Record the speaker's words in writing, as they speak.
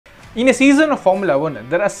In a season of Formula 1,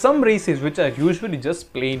 there are some races which are usually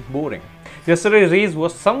just plain boring. Yesterday's race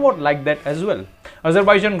was somewhat like that as well.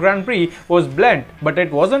 Azerbaijan Grand Prix was bland, but it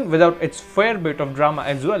wasn't without its fair bit of drama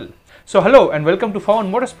as well. So hello and welcome to F1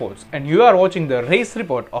 Motorsports, and you are watching the race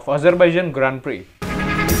report of Azerbaijan Grand Prix.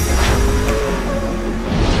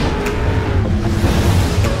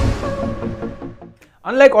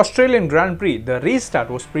 Unlike Australian Grand Prix, the race start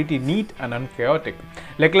was pretty neat and unchaotic.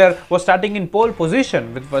 Leclerc was starting in pole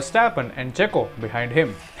position with Verstappen and Checo behind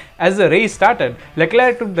him. As the race started,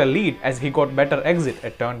 Leclerc took the lead as he got better exit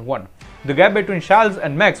at turn 1. The gap between Charles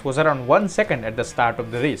and Max was around 1 second at the start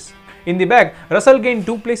of the race. In the back, Russell gained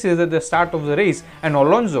 2 places at the start of the race and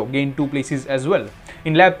Alonso gained 2 places as well.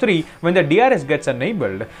 In lap 3, when the DRS gets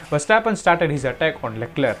enabled, Verstappen started his attack on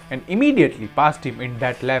Leclerc and immediately passed him in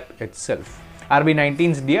that lap itself.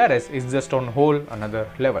 RB19's DRS is just on whole another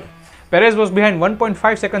level. Perez was behind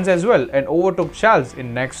 1.5 seconds as well and overtook Charles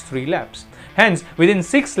in next 3 laps. Hence, within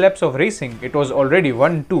 6 laps of racing, it was already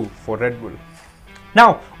 1-2 for Red Bull.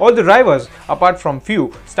 Now, all the drivers, apart from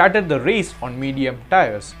few, started the race on medium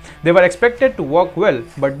tyres. They were expected to work well,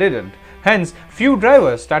 but didn't. Hence, few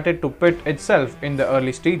drivers started to pit itself in the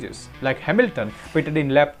early stages, like Hamilton pitted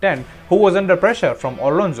in lap 10, who was under pressure from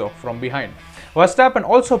Alonso from behind. Verstappen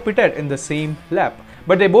also pitted in the same lap,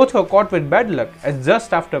 but they both were caught with bad luck as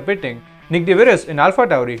just after pitting, Nick de Vries in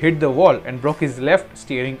AlphaTauri hit the wall and broke his left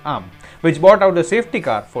steering arm, which brought out the safety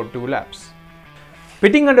car for 2 laps.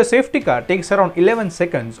 Pitting under safety car takes around 11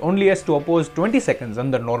 seconds only as to oppose 20 seconds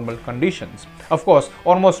under normal conditions. Of course,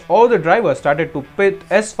 almost all the drivers started to pit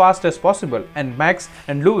as fast as possible and Max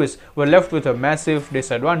and Lewis were left with a massive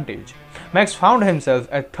disadvantage. Max found himself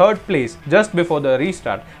at 3rd place just before the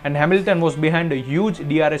restart and Hamilton was behind a huge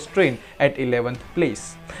DRS train at 11th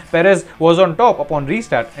place. Perez was on top upon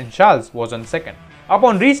restart and Charles was on 2nd.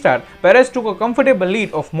 Upon restart, Perez took a comfortable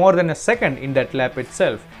lead of more than a second in that lap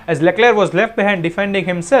itself, as Leclerc was left behind defending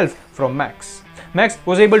himself from Max. Max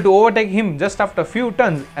was able to overtake him just after a few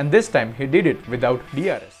turns and this time he did it without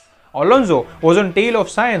DRS. Alonso was on tail of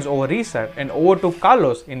Sainz over restart and overtook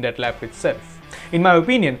Carlos in that lap itself. In my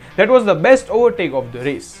opinion, that was the best overtake of the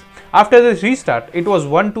race. After this restart, it was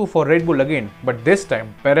 1-2 for Red Bull again, but this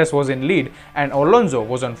time Perez was in lead and Alonso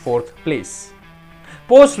was on 4th place.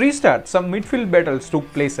 Post-restart, some midfield battles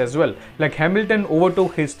took place as well, like Hamilton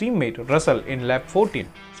overtook his teammate Russell in lap 14.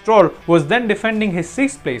 Stroll was then defending his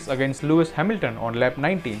 6th place against Lewis Hamilton on lap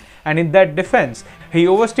 19, and in that defense, he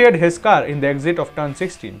oversteered his car in the exit of turn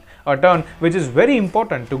 16, a turn which is very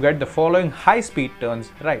important to get the following high-speed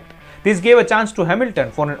turns right. This gave a chance to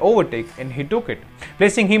Hamilton for an overtake and he took it,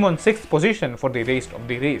 placing him on 6th position for the rest of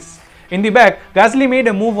the race. In the back, Gasly made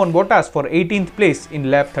a move on Bottas for 18th place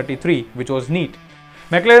in lap 33, which was neat.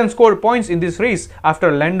 McLaren scored points in this race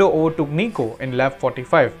after Lando overtook Nico in lap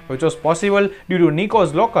 45, which was possible due to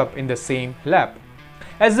Nico's lockup in the same lap.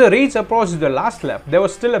 As the race approached the last lap, there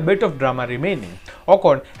was still a bit of drama remaining.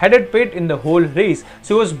 Ocon hadn't pit in the whole race,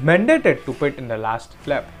 so he was mandated to pit in the last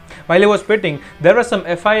lap. While he was pitting, there were some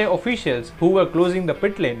FIA officials who were closing the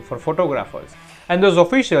pit lane for photographers, and those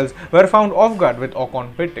officials were found off guard with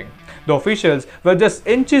Ocon pitting. The officials were just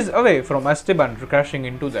inches away from Esteban crashing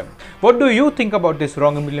into them. What do you think about this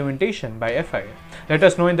wrong implementation by FIA? Let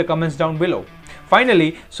us know in the comments down below.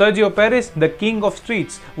 Finally, Sergio Perez, the king of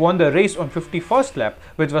streets, won the race on 51st lap,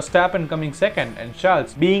 with Verstappen coming 2nd and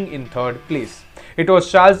Charles being in 3rd place. It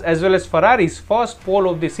was Charles as well as Ferrari's first pole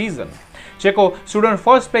of the season. Checo stood on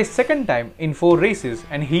 1st place 2nd time in 4 races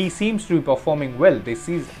and he seems to be performing well this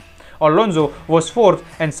season. Alonso was 4th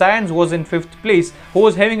and Sainz was in 5th place, who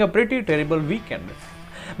was having a pretty terrible weekend.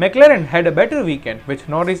 McLaren had a better weekend with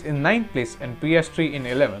Norris in 9th place and Piastri in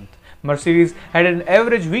 11th. Mercedes had an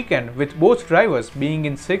average weekend with both drivers being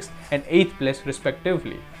in 6th and 8th place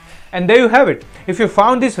respectively. And there you have it. If you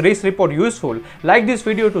found this race report useful, like this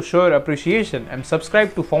video to show your appreciation and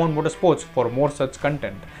subscribe to F1 Motorsports for more such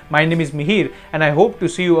content. My name is Mihir and I hope to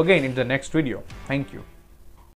see you again in the next video. Thank you.